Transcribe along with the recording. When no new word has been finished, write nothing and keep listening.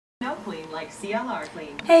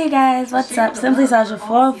Hey guys, what's up?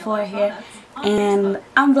 SimplySasha414 here, and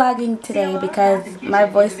I'm vlogging today because my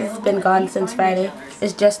voice has been gone since Friday.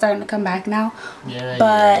 It's just starting to come back now.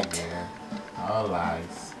 But all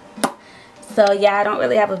lies. So yeah, I don't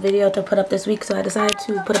really have a video to put up this week, so I decided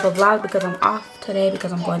to put up a vlog because I'm off today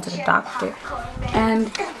because I'm going to the doctor. And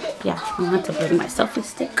yeah, I want to bring my selfie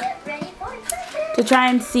stick to try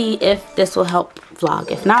and see if this will help vlog.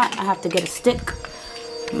 If not, I have to get a stick.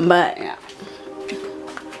 But yeah.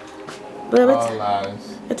 But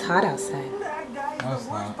it's hot outside. No, it's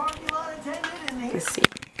not. Let's see.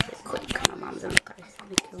 Real quick. My mom's in the car. She's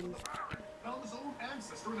gonna kill me.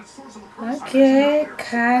 Okay,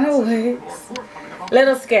 kind of works.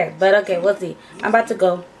 Little scared, but okay, we'll see. I'm about to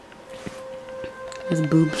go. There's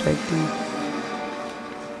boobs right there.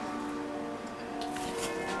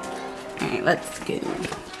 Alright, let's go.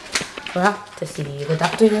 We're off to see the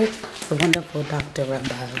doctor, the wonderful Dr.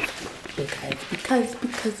 Remeber. Because.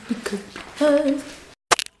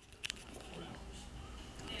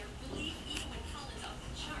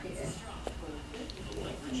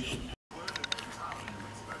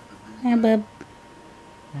 Hey, bub.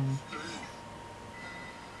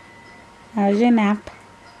 How's your nap?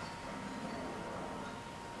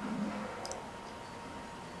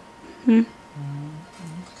 Good.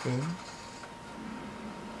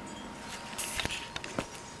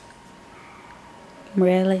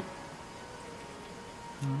 Really?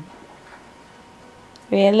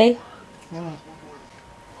 Really? Yeah.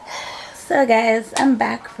 So guys, I'm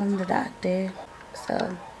back from the doctor.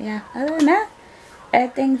 So yeah, other than that,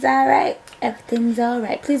 everything's alright. Everything's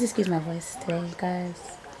alright. Please excuse my voice today,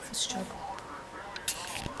 guys. It's a struggle.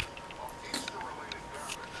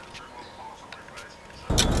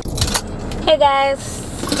 Hey guys.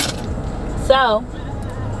 So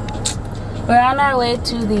we're on our way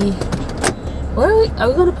to the where are we? Are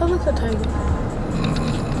we going to Publix or Target?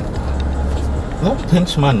 Don't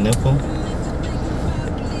pinch my nipple.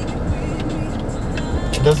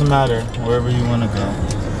 It doesn't matter wherever you want to go.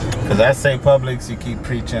 Because I say Publix, you keep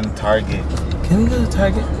preaching Target. Can we go to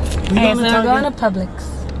Target? Alright, so we're going to Publix.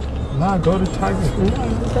 Nah, go to Target.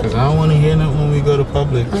 Because I don't want to hear nothing when we go to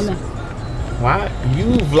Publix. I know. Why? You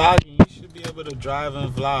vlogging, you should be able to drive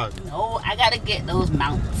and vlog. No, I got to get those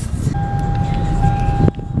mounts.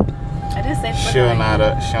 I just said Showing how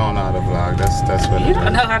to vlog. That's what you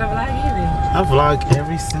don't know how to vlog either. I vlog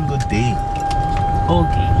every single day.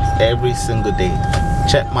 Okay. Every single day.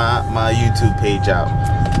 Check my YouTube page out.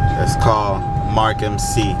 It's called Mark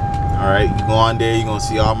MC. Alright, you go on there, you're gonna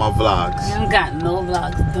see all my vlogs. You don't got no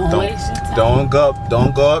vlogs. Don't waste your time.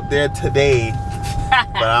 Don't go up there today.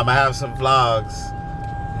 But I'm gonna have some vlogs,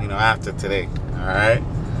 you know, after today. Alright?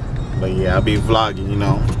 But yeah, I'll be vlogging, you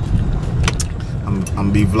know.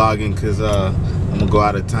 I'm be vlogging because I'm gonna go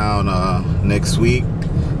out of town next week.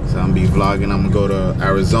 So I'm be vlogging. I'm gonna go to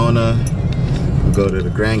Arizona, go to the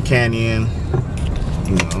Grand Canyon,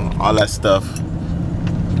 you know, all that stuff.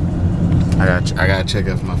 I gotta check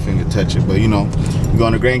if my finger touch it, but you know, we're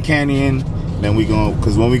going to Grand Canyon. Then we going,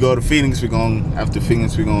 because when we go to Phoenix, after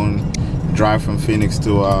Phoenix we're going to drive from Phoenix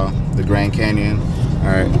to the Grand Canyon. All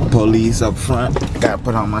right, police up front. Gotta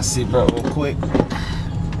put on my seatbelt real quick.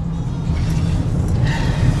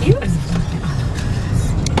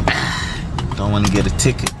 Don't want to get a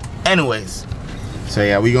ticket. Anyways, so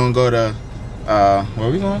yeah, we gonna go to where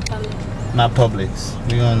are we going? Publix. Not Publix.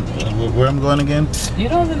 We going where I'm going again? You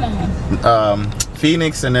don't even know.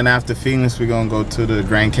 Phoenix, and then after Phoenix, we're gonna go to the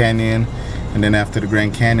Grand Canyon, and then after the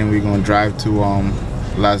Grand Canyon, we're gonna drive to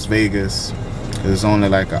Las Vegas. It's only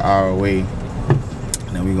like an hour away,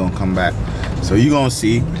 and then we're gonna come back. So you gonna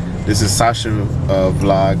see. This is Sasha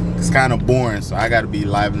vlog. It's kind of boring, so I gotta be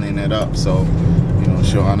livening it up. So, you know,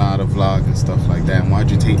 showing how to vlog and stuff like that. And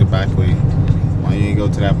why'd you take the back way? Why you ain't go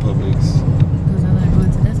to that Publix? Because I like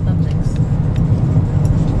going to this Publix.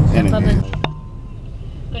 Anyway.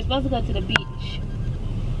 We're supposed to go to the beach,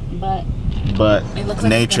 but it looks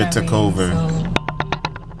like nature took rain, over.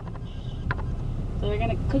 So we're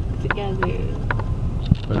gonna cook together.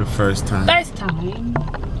 For the first time. First time.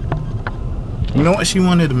 You know what she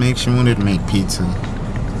wanted to make? She wanted to make pizza.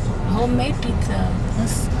 Homemade pizza.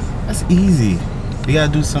 That's easy. We gotta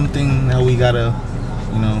do something that we gotta,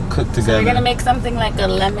 you know, cook together. So we're gonna make something like a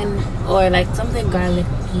lemon or like something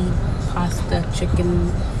garlicky, pasta,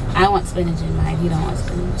 chicken. I want spinach in mine. You don't want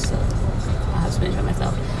spinach, so I'll have spinach for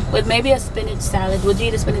myself. With maybe a spinach salad. Would you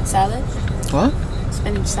eat a spinach salad? What?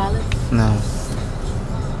 Spinach salad? No.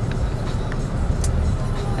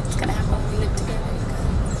 What's gonna happen when we live together?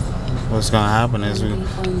 What's gonna happen is we're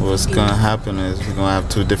gonna have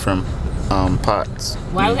two different pots.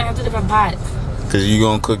 Why are we gonna have two different pots? Cause you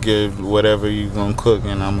gonna cook your whatever you gonna cook,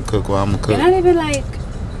 and I'm gonna cook what I'm gonna cook. You're not even like.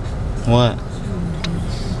 What?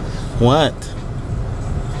 What?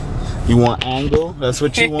 You want angle? That's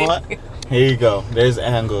what you want? Here you go. There's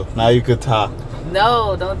angle. Now you could talk.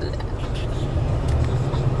 No, don't do that.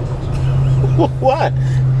 What?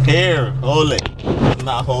 Here, hold it. I'm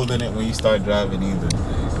not holding it when you start driving either.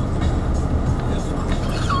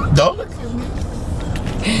 Don't look at me.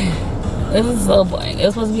 This is so boring. It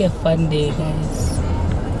was supposed to be a fun day, guys.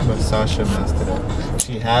 But Sasha messed it up.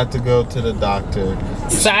 She had to go to the doctor.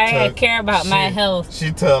 Sorry, I care about my health.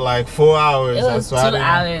 She took like 4 hours. It was 2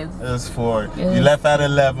 hours. It was 4. You left at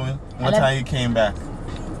 11. What time you came back?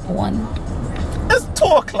 1. It's 2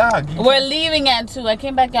 o'clock. We're leaving at 2. I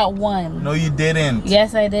came back at 1. No, you didn't.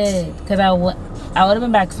 Yes, I did. Because I would have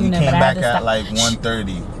been back sooner. You came but I back had to at like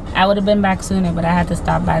 1:30. I would have been back sooner, but I had to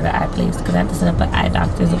stop by the eye place because I had to set up an eye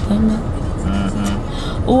doctor's appointment.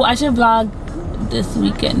 Oh, I should vlog this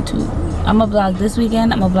weekend too. I'm gonna vlog this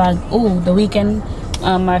weekend. I'm gonna vlog the weekend.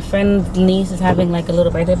 My friend's niece is having like a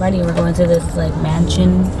little birthday party. We're going to this like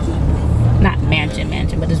mansion, not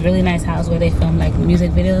mansion, but this really nice house where they film like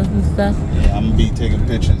music videos and stuff. Yeah, I'm gonna be taking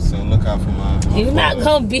pictures, so look out for my You're not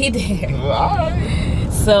gonna be there.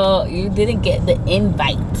 Alright. So you didn't get the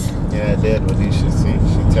invite. Yeah, I did, but you should see.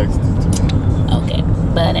 She texted to me. Okay,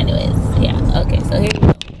 but anyways, yeah. Okay, so here you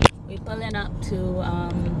go. We pulling up to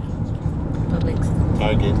Publix.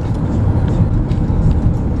 Target.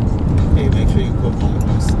 Hey, make sure you put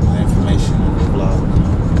my information in the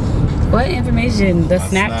vlog. What information? The My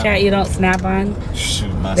Snapchat Snap. you don't snap on?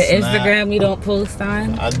 Shoot, my The Snap. Instagram you don't post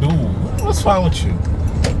on? I do. What's wrong with you?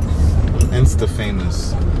 I'm Insta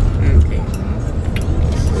famous. Okay.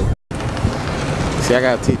 See, I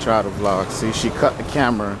gotta teach her how to vlog. See, she cut the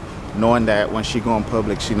camera knowing that when she go in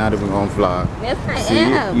public, she not even gonna vlog. Yes, I See,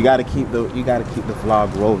 am. you gotta keep the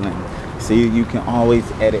vlog rolling. See, you can always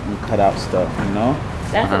edit and cut out stuff, you know?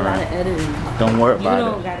 That's a lot of editing. Don't worry about You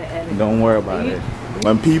it. don't gotta edit. Don't worry about it.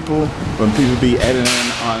 When people be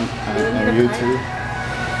editing on YouTube,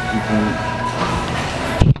 you can.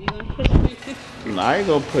 I ain't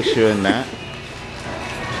gonna push you in that.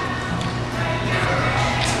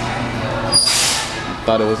 I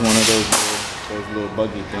thought it was one of those little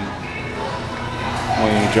buggy things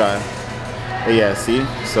when you drive. But yeah, see,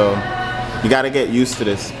 so you gotta get used to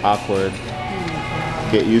this awkward.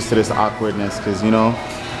 Get used to this awkwardness, cause you know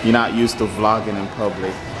you're not used to vlogging in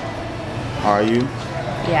public. Are you?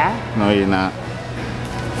 Yeah. No, you're not.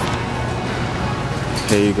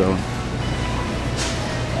 There you go.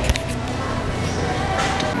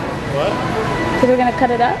 What? So we're gonna cut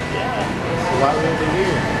it up? Yeah. So why are we over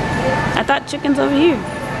here? I thought chicken's over here.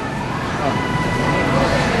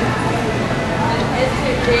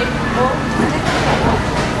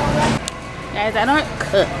 Guys, I don't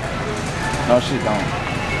cook. No, she don't.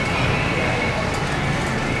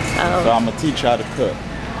 So I'm gonna teach her how to cook.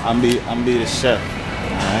 I'm be the chef.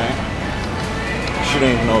 Alright? She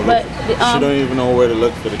don't even know. She don't even know where to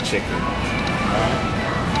look for the chicken.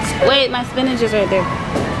 Right? Wait, my spinach is right there.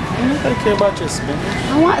 I care about your spinach.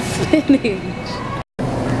 I want spinach.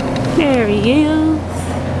 There he is.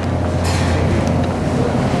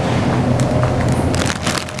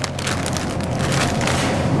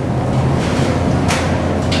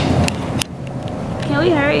 Can we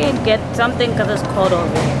hurry and get something because it's cold over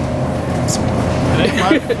here? It ain't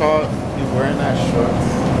my fault you wearing that shorts.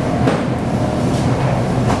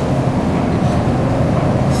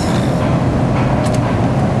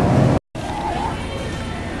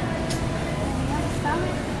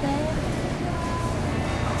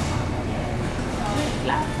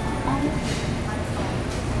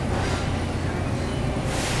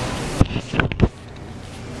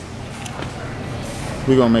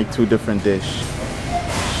 We're gonna make 2 different dishes.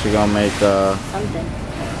 She gonna make Something.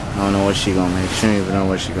 I don't know what she gonna make. She don't even know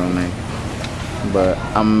what she gonna make. But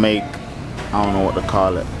I'm make, I don't know what to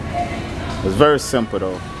call it. It's very simple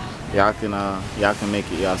though. Y'all can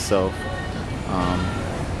make it yourself. I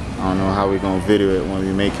don't know how we gonna video it when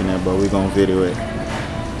we making it, but we gonna video it.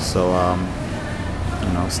 So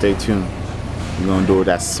you know, stay tuned. We're gonna do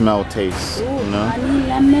that smell taste. Ooh, you know? honey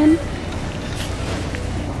lemon.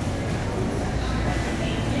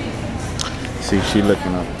 See, she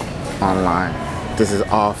looking up online. This is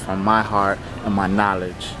all from my heart and my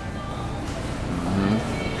knowledge.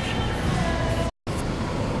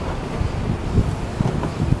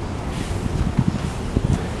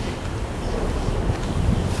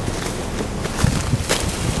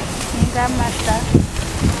 You got my stuff.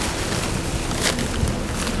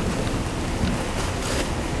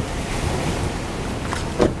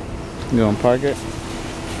 You gonna park it?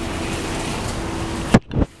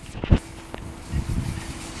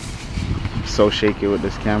 so shaky with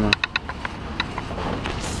this camera.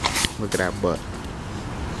 Look at that butt.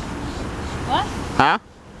 What? Huh?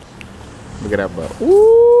 Look at that butt.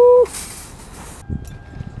 Woo!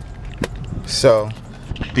 So,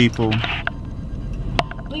 people.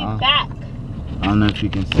 We back. I don't know if you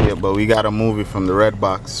can see it, but we got a movie from the Red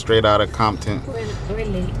Box, straight out of Compton. We're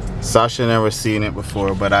late. Sasha never seen it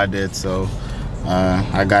before, but I did, so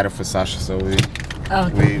I got it for Sasha, so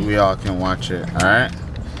we all can watch it. All right.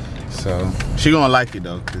 So she gonna like it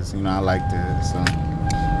though, cause you know I liked it. So all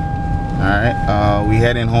right, we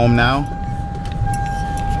heading home now.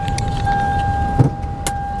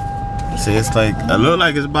 See, it's like it look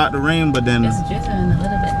like it's about to rain, but then It's drizzling a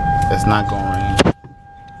little bit. it's not gonna rain.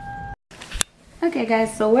 Okay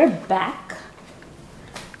guys, so we're back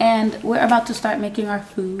and we're about to start making our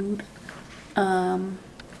food.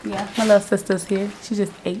 Yeah, my little sister's here. She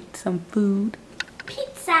just ate some food.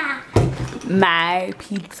 Pizza. My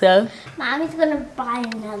pizza. Mommy's gonna buy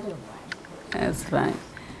another one. That's fine.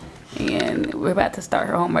 And we're about to start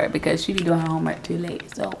her homework because she be doing her homework too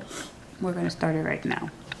late. So we're gonna start it right now.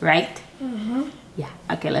 Right? Mm-hmm. Yeah.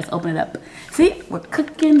 Okay, let's open it up. See, we're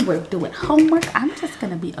cooking, we're doing homework. I'm just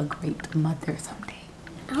gonna be a great mother someday.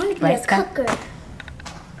 I wanna be Right, a Scott? cooker.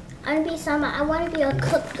 I wanna be a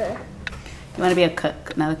cooker. You wanna be a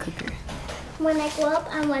cook, not a cooker. When I grow up,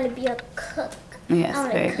 I wanna be a cook. Yes,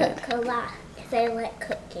 I very wanna good. cook a lot because I like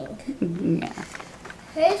cooking. Yeah.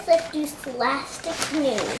 First, let's do scholastic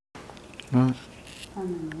news. What?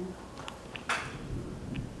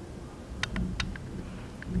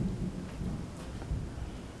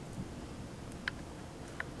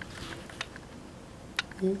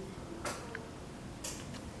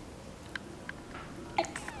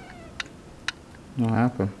 What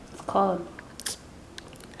happened? It's called.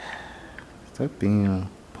 Stop being a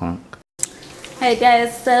punk. Hey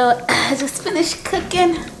guys, so I just finished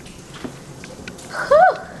cooking.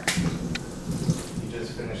 Whew. You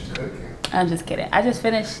just finished cooking. I'm just kidding. I just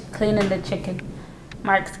finished cleaning the chicken.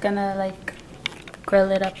 Mark's gonna like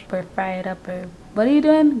grill it up or fry it up or what are you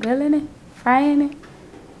doing? Grilling it? Frying it?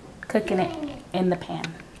 Cooking it in the pan.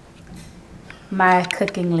 My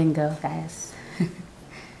cooking lingo, guys.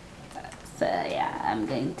 So yeah, I'm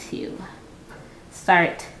going to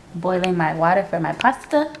start boiling my water for my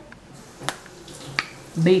pasta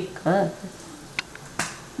because,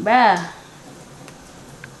 bruh.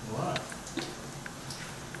 What?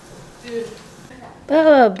 Dude.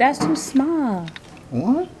 Bub, that's too small.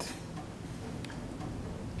 What?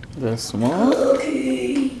 That's small?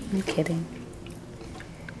 Okay. I'm kidding.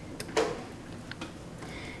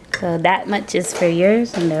 So that much is for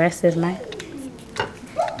yours and the rest is mine.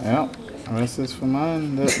 Yeah. The rest is for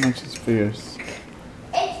mine. That much is for yours.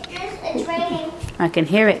 It's raining. I can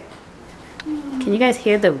hear it. Can you guys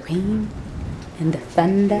hear the rain and the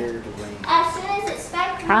thunder? As soon as it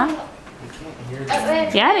starts, Huh?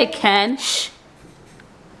 Yeah, they can. Shh.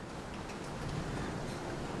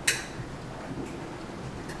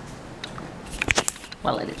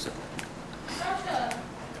 Well, it is. Sasha,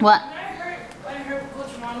 What? when I heard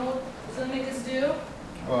Coach Ronald was gonna make us do,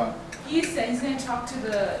 What? he said he's gonna talk to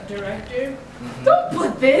the director. Don't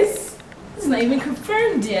put this. It's not even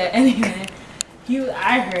confirmed yet. Anyway,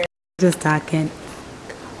 I heard. Just talking.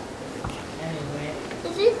 Anyway,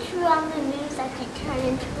 is it true on the news that you turn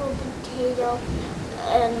into a potato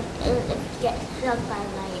and it gets struck by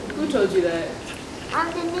lightning? who told you that? On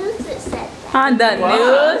the news it said that. On the What?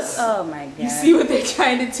 news? Oh my god. You see what they're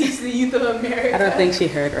trying to teach the youth of America? I don't think she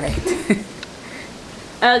heard right.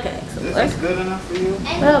 Okay. So This where's- is good enough for you?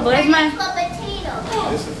 And Oh, you where's turn my- into a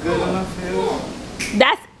potato. This is good enough for you?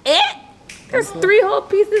 That's it? There's 3 whole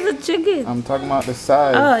pieces of chicken. I'm talking about the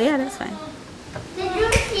size. Oh yeah, that's fine. Did you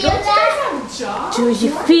feel that? Have a job? Do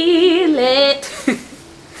you feel it? Did you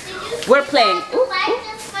We're feel playing. that? The light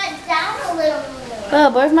just went down a little more.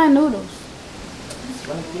 Oh, where's my noodles?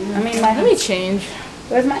 I mean, Let me change.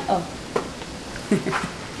 where's my, oh.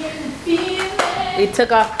 We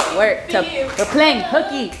took off work to, we're playing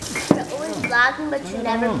hooky. You're always vlogging, but you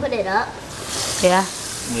never put it up. Yeah.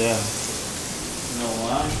 Yeah. You know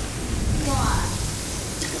why? Why?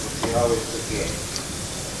 You always forget.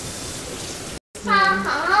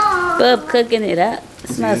 Bub cooking it up. It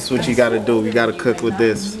See, smells. this is what you gotta do. You gotta cook with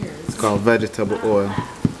this. It's called vegetable oil.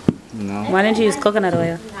 You know? Why didn't you use coconut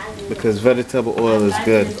oil? Because vegetable oil is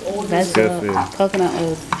good. That's good for you. coconut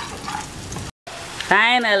oil.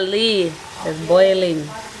 Finally, it's boiling.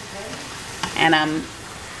 And I'm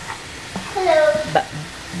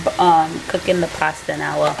Hello. cooking the pasta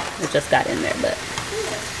now. Well, it just got in there, but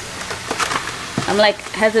I'm like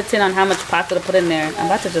hesitant on how much pasta to put in there. I'm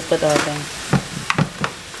about to just put the whole thing.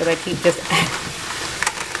 Because I keep just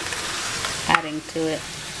adding to it.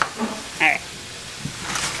 Alright.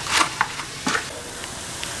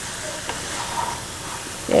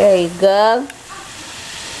 There you go.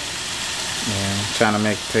 Yeah, I'm trying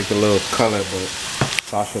to take a little color, but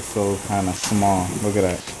Sasha's so kind of small. Look at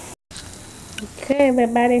that. Okay,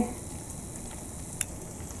 everybody.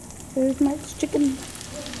 Here's my chicken.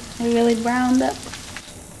 They're really browned up.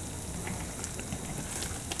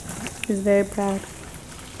 He's very proud.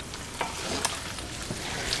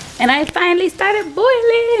 And I finally started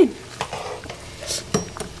boiling.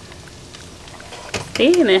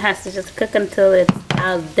 See, and it has to just cook until it's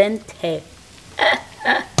al dente.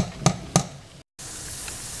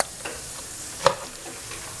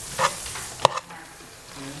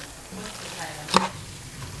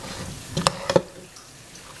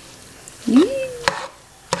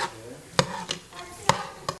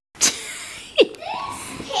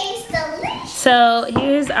 So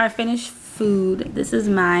here's our finished food. This is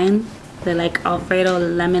mine, the like Alfredo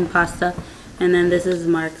lemon pasta, and then this is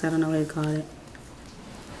Mark's. I don't know what you call it.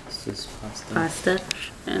 It's just pasta. Pasta.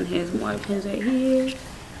 And here's more of his right here,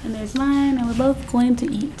 and there's mine, and we're both going to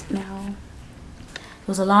eat now. It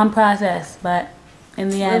was a long process, but in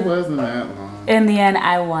the end, it wasn't that long. In the end,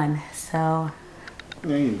 I won. So.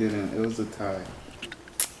 No, you didn't. It was a tie.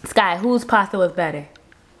 Sky, whose pasta was better?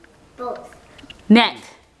 Both. Net.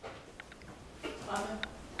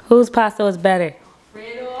 Whose pasta was better?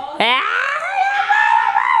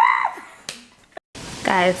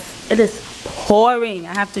 Guys, it is pouring.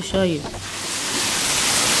 I have to show you.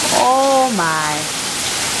 Oh my.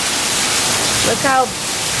 Look how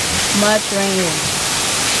much rain.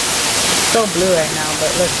 It's so blue right now,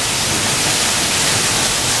 but look.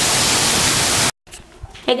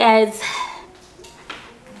 Hey guys.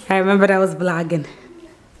 I remembered I was vlogging.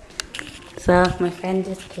 So my friend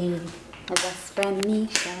just came. My best friend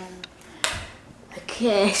Nisha.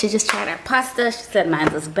 Okay, she just tried our pasta. She said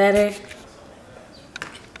mine was better.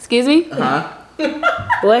 Excuse me?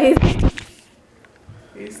 What?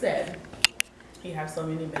 He said you have so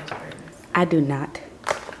many best friends. I do not.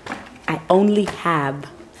 I only have.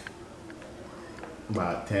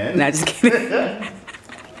 About 10? No, just kidding.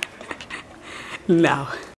 No.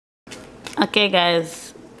 Okay,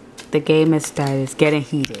 guys. The game is started. It's getting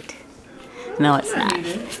heated. No, it's not.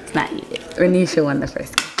 It's not heated. Renisha won the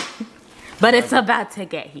first game. But it's about to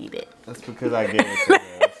get heated. That's because I gave it to her.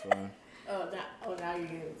 That's why. Now you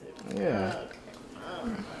gave it to me. Yeah.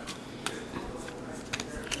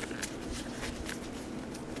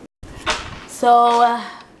 So,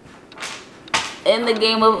 in the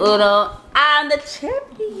game of Uno, I'm the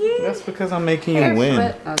champion. That's because I'm making you win.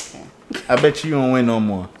 Okay. I bet you don't win no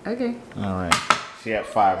more. Okay. All right. She at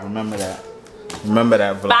 5. Remember that. Remember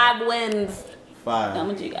that vlog. 5 wins. 5. How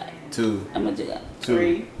much you got? 2. How much you got? 2.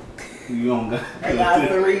 3. You don't got. I got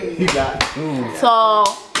 3. You got 2. So,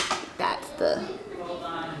 that's the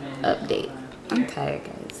update. I'm tired,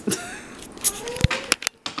 guys.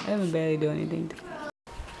 I haven't barely do anything today.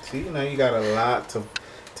 See, you know, you got a lot to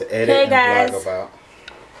edit Hey, and guys. vlog about.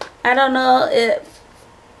 I don't know if...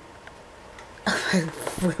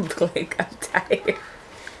 Blake, I'm tired.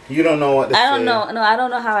 You don't know what to say. I don't know. No, I don't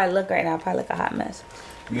know how I look right now. I probably look a hot mess.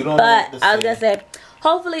 You don't know But what to I was going to say,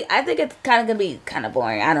 hopefully, I think it's kind of going to be kind of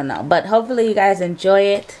boring. I don't know. But hopefully you guys enjoy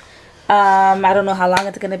it. I don't know how long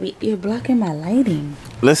it's going to be. You're blocking my lighting.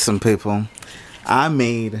 Listen, people. I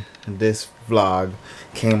made this vlog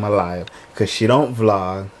came alive because she don't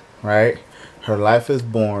vlog, right? Her life is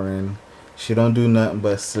boring. She don't do nothing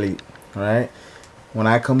but sleep, right? When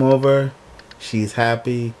I come over, she's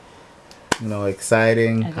happy, you know,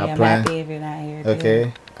 exciting. Okay, I I'm plan. happy if you're not here. Okay,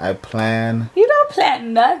 too. I plan. You don't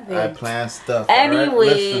plan nothing. I plan stuff.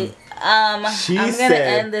 Anyway, right? She I'm going to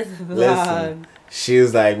end this vlog. Listen, she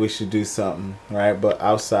was like, we should do something, right? But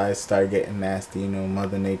outside started getting nasty. You know,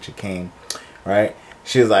 Mother Nature came, right?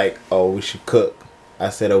 She was like, oh, we should cook. I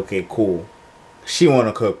said, okay, cool. She want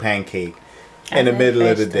to cook pancake in the middle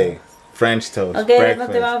of the day. French toast. Okay, breakfast. there's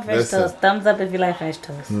nothing wrong with French toast. Thumbs up if you like French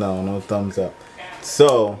toast. No, no thumbs up.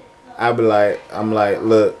 So, I'm like,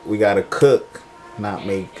 look, we got to cook, not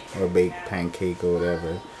make or bake pancake or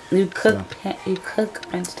whatever. You cook, you cook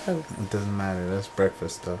French toast. It doesn't matter. That's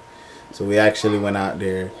breakfast stuff. So we actually went out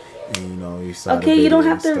there, and you know, you saw. Okay, the you don't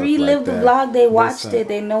video have to and stuff relive like the that. vlog. They watched Listen. it.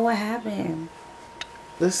 They know what happened.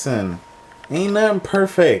 Listen, ain't nothing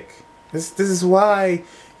perfect. This is why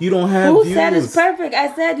you don't have Who views. said it's perfect?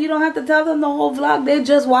 I said you don't have to tell them the whole vlog. They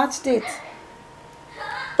just watched it.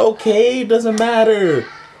 Okay, doesn't matter.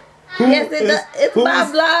 Yes, it does. It's my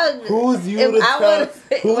vlog. Who's you If to I tell? wanna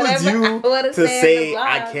say Who's whatever I you wanna to say in the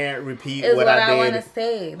I vlog can't repeat is what I want did? to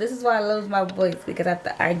say. This is why I lose my voice, because I have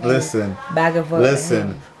to argue Listen, back and forth.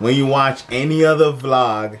 listen. When you watch any other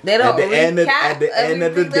vlog, They don't at the end of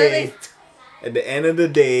the day, everything at the end of the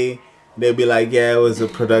day, they'll be like, yeah, it was a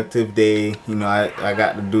productive day. You know, I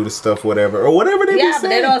got to do the stuff, whatever, or whatever they be saying. Yeah, but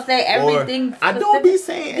they don't say everything. I don't be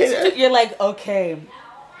saying it. You're like, okay.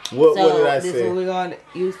 What did I this say? Is what we're gonna,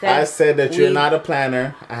 you said I said that you're not a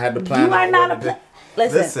planner. I had to plan. You are not a planner.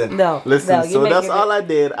 Listen, no. So that's all I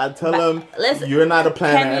did. I tell him, you're not a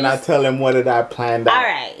planner, and I tell him what did I plan out. All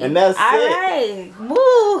right. And that's it. All right.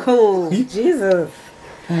 Woo. Jesus.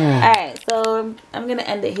 All right. So I'm going to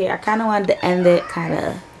end it here. I kind of wanted to end it kind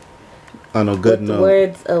of on a good note.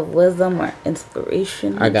 Words of wisdom or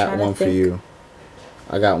inspiration. I got one for you.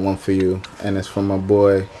 I got one for you. And it's from my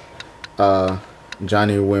boy,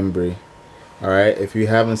 Johnny Wimbrey. All right. If you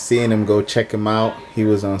haven't seen him, go check him out. He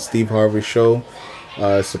was on Steve Harvey's show.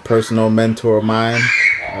 It's a personal mentor of mine.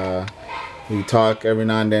 We talk every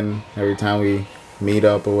now and then, every time we meet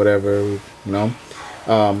up or whatever, you know.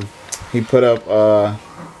 He put up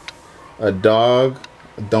a dog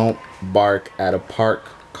don't bark at a parked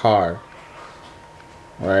car,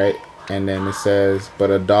 right? And then it says,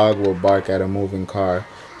 but a dog will bark at a moving car,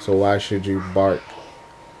 so why should you bark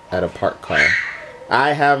at a parked car?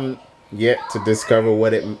 I haven't yet to discover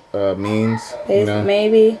what it means. You know?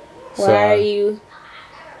 Maybe. Why So, are you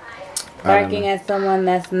barking at someone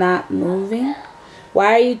that's not moving?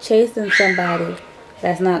 Why are you chasing somebody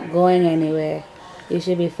that's not going anywhere? You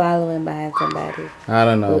should be following behind somebody. I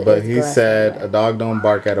don't know, but he said a dog don't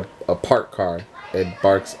bark at a parked car. It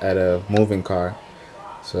barks at a moving car.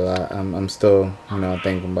 So I'm still, you know,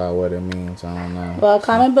 thinking about what it means. I don't know. Well,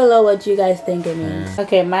 comment below what you guys think it means. Yeah.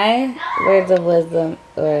 Okay, my words of wisdom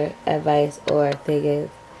or advice or thing is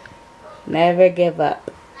never give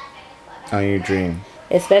up on your dream.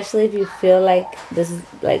 Especially if you feel like this is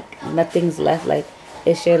like nothing's left, like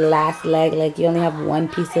it's your last leg, like you only have one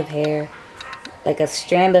piece of hair, like a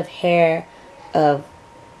strand of hair of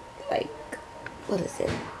like, what is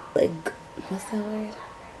it? Like, what's that word?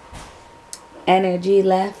 Energy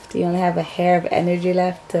left. You only have a hair of energy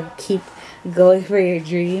left to keep going for your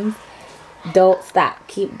dreams. Don't stop.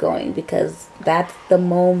 Keep going, because that's the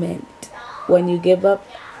moment. When you give up,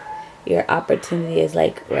 your opportunity is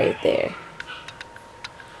like right there.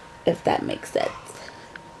 If that makes sense.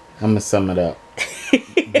 I'm going to sum it up.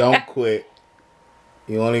 Don't quit.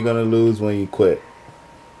 You're only going to lose when you quit.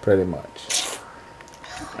 Pretty much.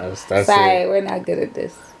 That's Sorry, it. we're not good at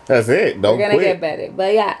this. That's it. Don't quit. We're going to get better.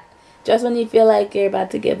 But yeah, just when you feel like you're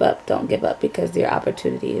about to give up, don't give up, because your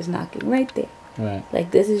opportunity is knocking right there. Right.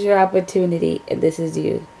 Like, this is your opportunity and this is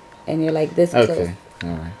you. And you're like this close. Okay. All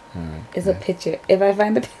right. It's a picture. If I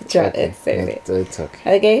find the picture, I'll insert it. It's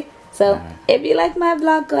okay. Okay? So, if you like my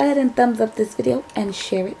vlog, go ahead and thumbs up this video and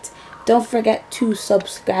share it. Don't forget to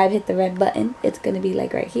subscribe. Hit the red button. It's going to be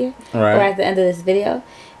like right here. Right. Or at the end of this video.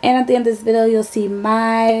 And at the end of this video, you'll see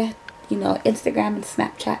my, Instagram and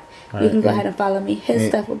Snapchat. Right. You can go ahead and follow me. His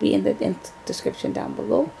stuff will be in the description down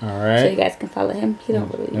below. All right. So you guys can follow him. He don't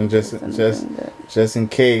really. And just in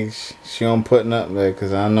case she don't put nothing there,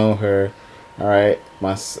 because I know her. All right.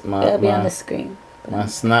 It'll be on the screen. My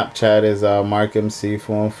Snapchat is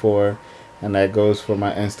MarkMC414, and that goes for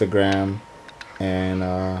my Instagram, and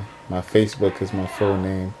my Facebook is my full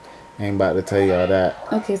name. I ain't about to tell y'all that.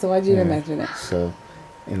 Okay, so why'd you even mention it? So,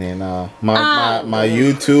 and then my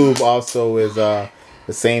YouTube also is the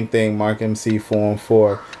same thing,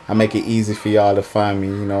 MarkMC414. I make it easy for y'all to find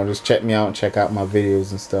me. Just check me out and check out my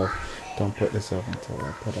videos and stuff. Don't put this up until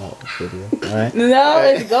I put out the video. All right? No,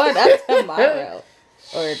 it's going up tomorrow.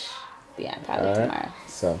 Or, yeah, probably tomorrow.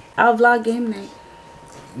 So I'll vlog game night.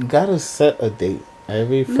 You gotta set a date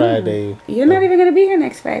every Friday. You're not even gonna be here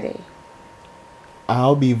next Friday.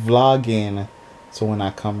 I'll be vlogging, so when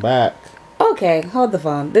I come back. Okay, hold the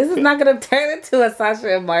phone. This is not gonna turn into a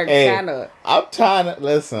Sasha and Mark channel. I'm trying to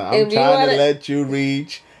I'm trying to let you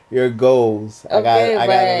reach your goals. Okay, I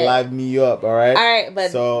gotta liven you up. All right. All right,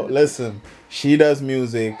 but so listen. She does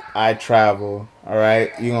music. I travel. All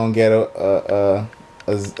right. You gonna get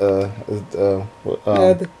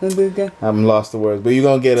I'm lost the words, but you're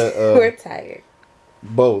gonna get we're tired.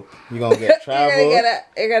 Both. You're gonna get travel.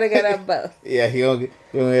 you're gonna get both. Yeah, you're gonna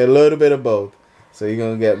get a little bit of both. So you're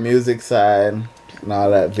gonna get music side and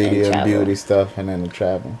all that video and beauty stuff, and then the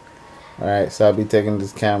travel. All right. So I'll be taking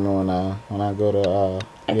this camera when I go to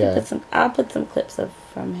I'll put some clips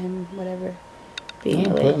from him, whatever. You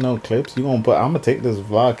don't put no clips. I'm gonna take this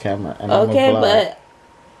vlog camera and okay, but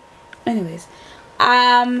anyways,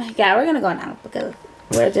 yeah, we're gonna go now because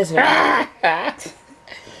We're just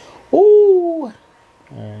Ooh.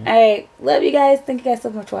 Alright, love you guys. Thank you guys so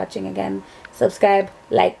much for watching again. Subscribe,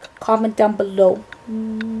 like, comment down below.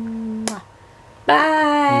 Mwah.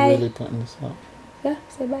 Bye. You really putting this up? Yeah,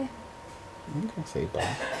 say bye. I'm gonna say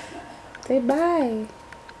bye. Say bye.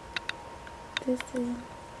 This is